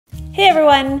Hey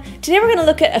everyone! Today we're going to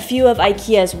look at a few of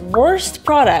IKEA's worst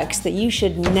products that you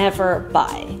should never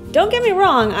buy. Don't get me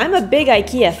wrong, I'm a big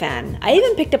IKEA fan. I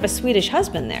even picked up a Swedish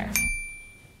husband there.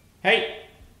 Hey!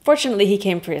 Fortunately, he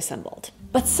came pre-assembled.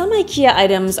 But some IKEA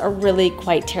items are really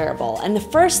quite terrible, and the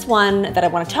first one that I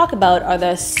want to talk about are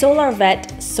the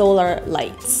SolarVet solar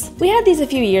lights. We had these a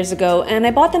few years ago, and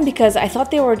I bought them because I thought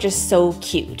they were just so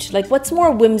cute. Like, what's more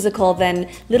whimsical than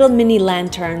little mini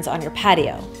lanterns on your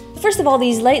patio? First of all,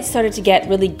 these lights started to get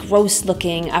really gross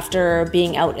looking after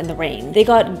being out in the rain. They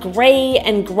got gray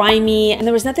and grimy, and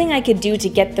there was nothing I could do to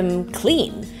get them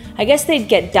clean. I guess they'd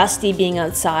get dusty being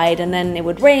outside, and then it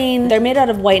would rain. They're made out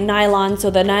of white nylon,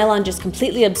 so the nylon just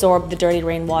completely absorbed the dirty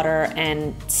rainwater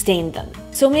and stained them.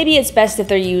 So maybe it's best if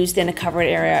they're used in a covered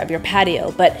area of your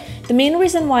patio, but the main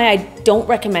reason why I don't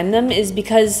recommend them is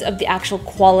because of the actual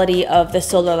quality of the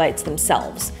solar lights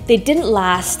themselves. They didn't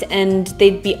last, and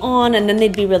they'd be on and then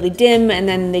they'd be really dim, and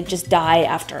then they'd just die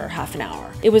after half an hour.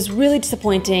 It was really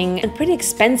disappointing and pretty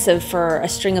expensive for a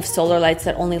string of solar lights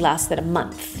that only lasted a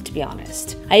month, to be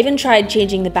honest. I even tried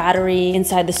changing the battery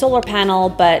inside the solar panel,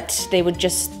 but they would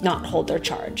just not hold their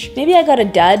charge. Maybe I got a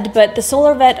dud, but the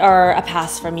SolarVet are a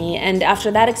pass for me, and after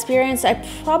that experience, I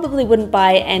probably wouldn't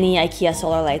buy any IKEA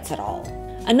solar lights at all.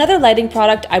 Another lighting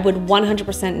product I would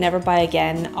 100% never buy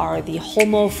again are the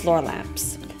Homo floor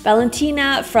lamps.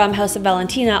 Valentina from House of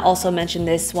Valentina also mentioned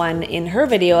this one in her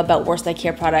video about worst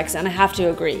IKEA products, and I have to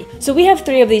agree. So we have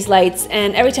 3 of these lights,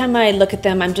 and every time I look at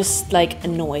them, I'm just like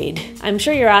annoyed. I'm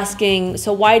sure you're asking,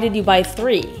 so why did you buy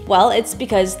 3? Well, it's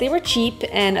because they were cheap,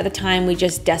 and at the time we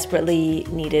just desperately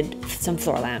needed some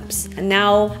floor lamps. And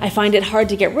now I find it hard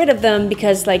to get rid of them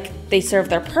because they serve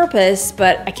their purpose,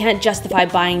 but I can't justify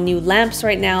buying new lamps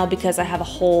right now because I have a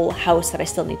whole house that I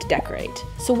still need to decorate.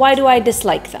 So why do I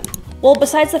dislike them? Well,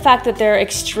 besides the fact that they're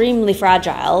extremely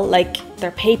fragile, like they're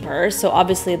paper, so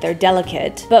obviously they're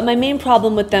delicate, but my main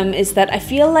problem with them is that I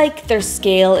feel like their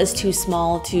scale is too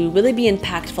small to really be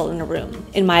impactful in a room.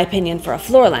 In my opinion, for a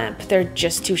floor lamp, they're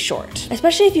just too short.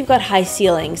 Especially if you've got high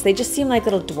ceilings, they just seem like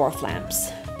little dwarf lamps.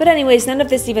 But anyways, none of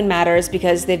this even matters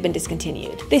because they've been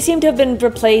discontinued. They seem to have been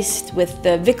replaced with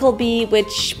the Vickelby,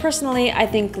 which personally I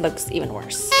think looks even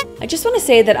worse. I just want to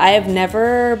say that I have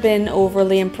never been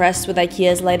overly impressed with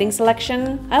IKEA's lighting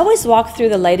selection. I always walk through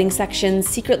the lighting section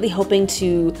secretly hoping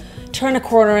to turn a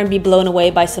corner and be blown away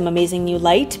by some amazing new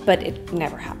light, but it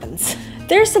never happens.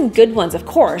 There are some good ones, of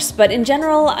course, but in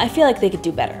general, I feel like they could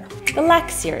do better. The Lack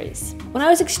series. When I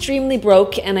was extremely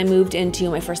broke and I moved into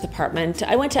my first apartment,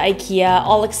 I went to IKEA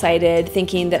all excited,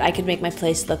 thinking that I could make my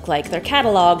place look like their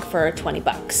catalog for 20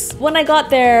 bucks. When I got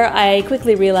there, I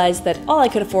quickly realized that all I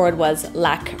could afford was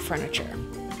Lack furniture.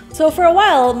 So for a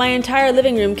while, my entire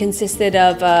living room consisted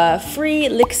of a free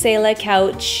Lik-Sela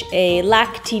couch, a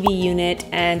Lack TV unit,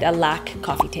 and a Lack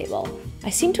coffee table. I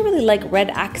seem to really like red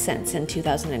accents in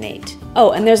 2008.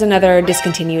 Oh, and there's another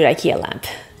discontinued IKEA lamp.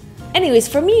 Anyways,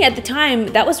 for me at the time,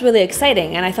 that was really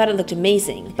exciting and I thought it looked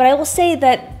amazing. But I will say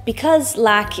that because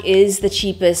Lack is the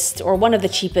cheapest or one of the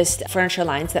cheapest furniture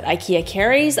lines that IKEA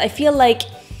carries, I feel like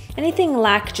anything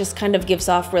Lack just kind of gives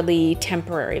off really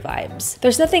temporary vibes.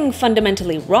 There's nothing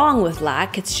fundamentally wrong with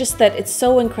Lack, it's just that it's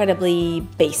so incredibly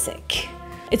basic.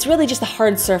 It's really just a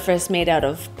hard surface made out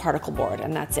of particle board,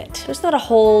 and that's it. There's not a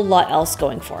whole lot else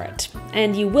going for it.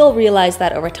 And you will realize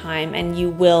that over time, and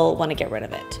you will want to get rid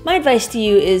of it. My advice to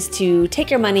you is to take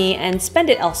your money and spend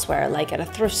it elsewhere, like at a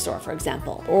thrift store, for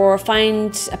example. Or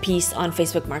find a piece on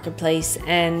Facebook Marketplace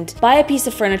and buy a piece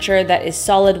of furniture that is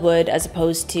solid wood as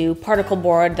opposed to particle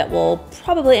board that will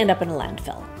probably end up in a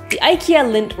landfill. The IKEA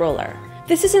lint roller.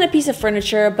 This isn't a piece of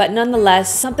furniture, but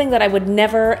nonetheless, something that I would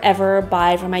never ever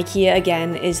buy from IKEA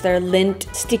again is their lint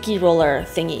sticky roller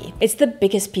thingy. It's the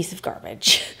biggest piece of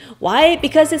garbage. Why?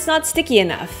 Because it's not sticky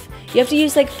enough. You have to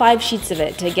use like 5 sheets of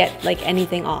it to get like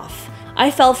anything off.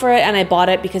 I fell for it and I bought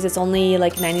it because it's only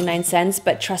like 99 cents,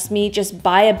 but trust me, just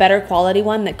buy a better quality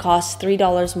one that costs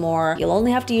 $3 more. You'll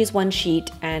only have to use 1 sheet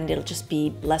and it'll just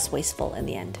be less wasteful in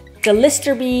the end. The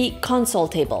Listerby console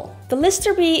table. The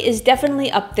Listerby is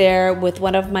definitely up there with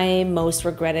one of my most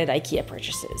regretted IKEA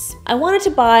purchases. I wanted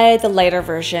to buy the lighter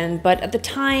version, but at the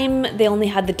time they only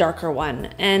had the darker one.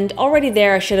 And already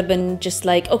there I should have been just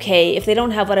like, okay, if they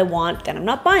don't have what I want, then I'm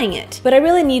not buying it. But I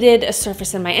really needed a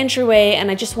surface in my entryway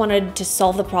and I just wanted to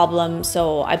solve the problem,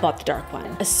 so I bought the dark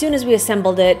one. As soon as we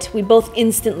assembled it, we both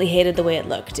instantly hated the way it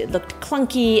looked. It looked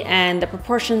clunky and the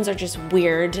proportions are just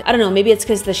weird. I don't know, maybe it's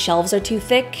because the shelves are too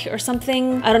thick or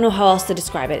something. I don't know how else to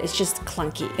describe it. It's just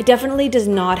clunky. It definitely does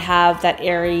not have that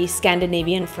airy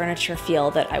Scandinavian furniture feel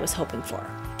that I was hoping for.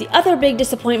 The other big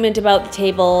disappointment about the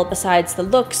table, besides the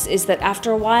looks, is that after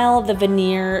a while the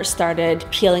veneer started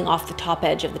peeling off the top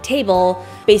edge of the table,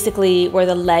 basically where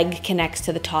the leg connects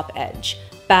to the top edge.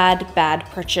 Bad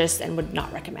purchase and would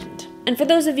not recommend. And for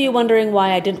those of you wondering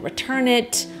why I didn't return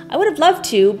it, I would have loved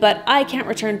to, but I can't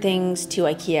return things to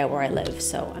Ikea where I live,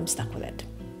 so I'm stuck with it.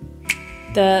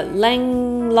 The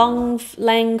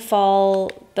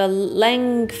Långfjäll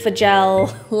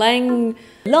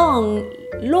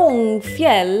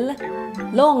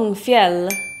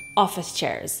office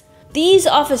chairs. These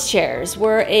office chairs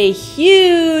were a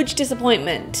huge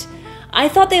disappointment. I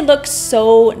thought they looked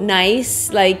so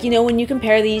nice. Like, you know, when you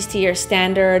compare these to your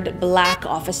standard black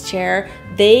office chair,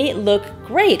 they look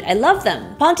great. I love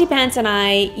them. Ponty Pants and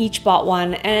I each bought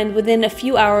one, and within a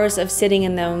few hours of sitting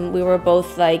in them, we were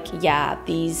both like, yeah,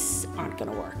 these aren't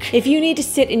gonna work. If you need to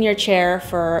sit in your chair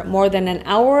for more than an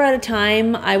hour at a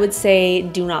time, I would say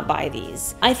do not buy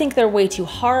these. I think they're way too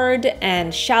hard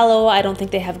and shallow. I don't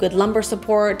think they have good lumbar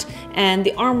support, and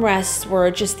the armrests were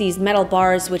just these metal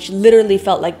bars which literally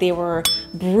felt like they were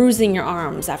bruising your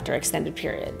arms after extended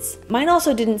periods. Mine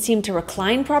also didn't seem to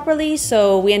recline properly,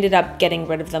 so we ended up getting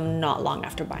rid of them not long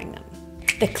after buying them.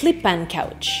 The Klippan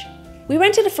couch. We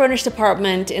rented a furnished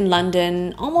apartment in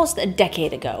London almost a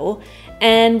decade ago,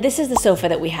 and this is the sofa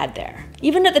that we had there.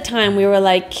 Even at the time, we were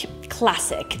like,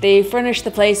 classic. They furnished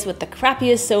the place with the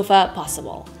crappiest sofa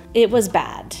possible. It was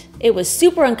bad. It was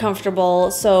super uncomfortable,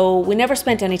 so we never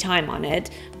spent any time on it.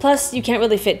 Plus, you can't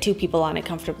really fit two people on it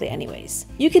comfortably anyways.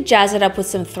 You could jazz it up with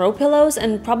some throw pillows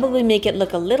and probably make it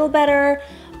look a little better,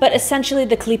 but essentially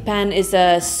the Klippan is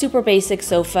a super basic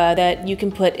sofa that you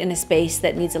can put in a space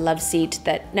that needs a love seat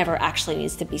that never actually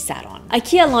needs to be sat on.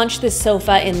 Ikea launched this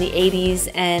sofa in the 80s,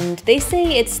 and they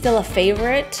say it's still a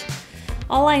favorite.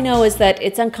 All I know is that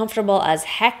it's uncomfortable as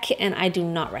heck, and I do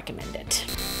not recommend it.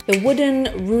 The wooden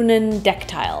Runen deck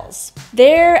tiles.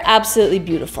 They're absolutely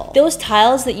beautiful. Those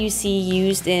tiles that you see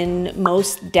used in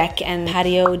most deck and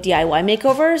patio DIY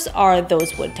makeovers are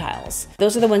those wood tiles.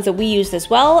 Those are the ones that we used as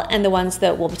well, and the ones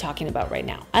that we'll be talking about right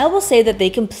now. I will say that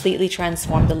they completely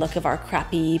transformed the look of our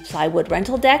crappy plywood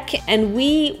rental deck, and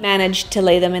we managed to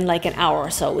lay them in like an hour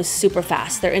or so. It was super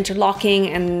fast. They're interlocking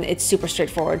and it's super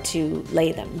straightforward to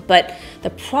lay them. But the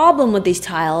problem with these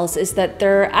tiles is that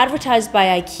they're advertised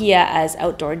by Ikea as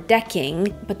outdoor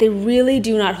decking, but they really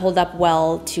do not hold up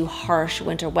well to harsh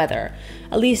winter weather,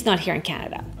 at least not here in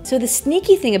Canada. So the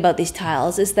sneaky thing about these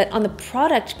tiles is that on the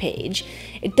product page,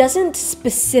 it doesn't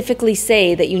specifically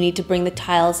say that you need to bring the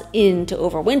tiles in to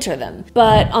overwinter them.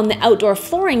 But on the outdoor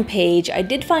flooring page, I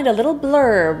did find a little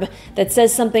blurb that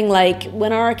says something like,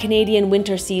 when our Canadian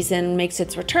winter season makes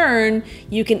its return,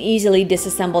 you can easily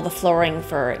disassemble the flooring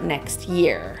for next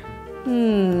year.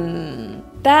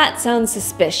 That sounds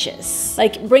suspicious.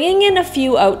 Like, bringing in a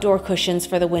few outdoor cushions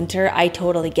for the winter, I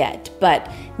totally get, but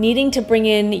needing to bring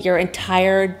in your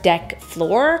entire deck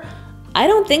floor, I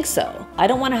don't think so. I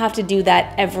don't want to have to do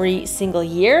that every single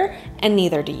year, and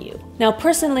neither do you. Now,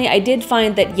 personally, I did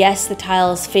find that yes, the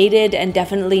tiles faded and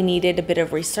definitely needed a bit of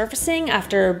resurfacing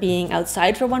after being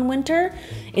outside for one winter.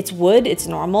 It's wood, it's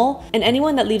normal, and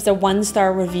anyone that leaves a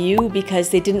 1-star review because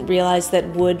they didn't realize that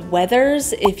wood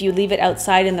weathers if you leave it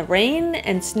outside in the rain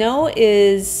and snow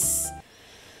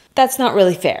that's not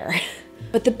really fair.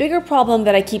 But the bigger problem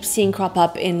that I keep seeing crop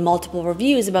up in multiple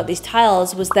reviews about these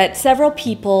tiles was that several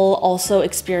people also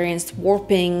experienced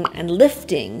warping and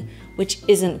lifting, which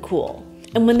isn't cool.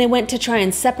 And when they went to try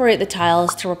and separate the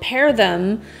tiles to repair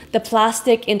them, the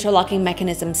plastic interlocking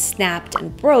mechanism snapped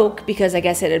and broke because I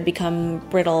guess it had become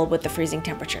brittle with the freezing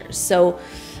temperatures. So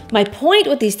my point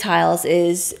with these tiles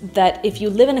is that if you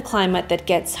live in a climate that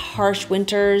gets harsh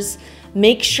winters,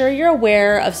 make sure you're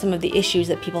aware of some of the issues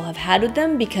that people have had with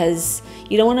them, because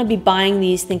you don't want to be buying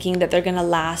these thinking that they're going to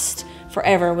last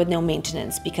forever with no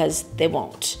maintenance, because they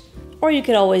won't. Or you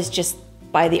could always just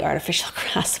buy the artificial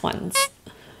grass ones.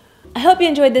 I hope you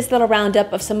enjoyed this little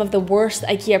roundup of some of the worst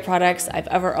IKEA products I've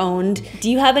ever owned. Do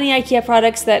you have any IKEA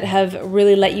products that have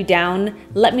really let you down?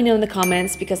 Let me know in the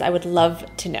comments because I would love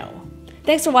to know.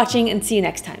 Thanks for watching and see you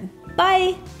next time.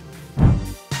 Bye!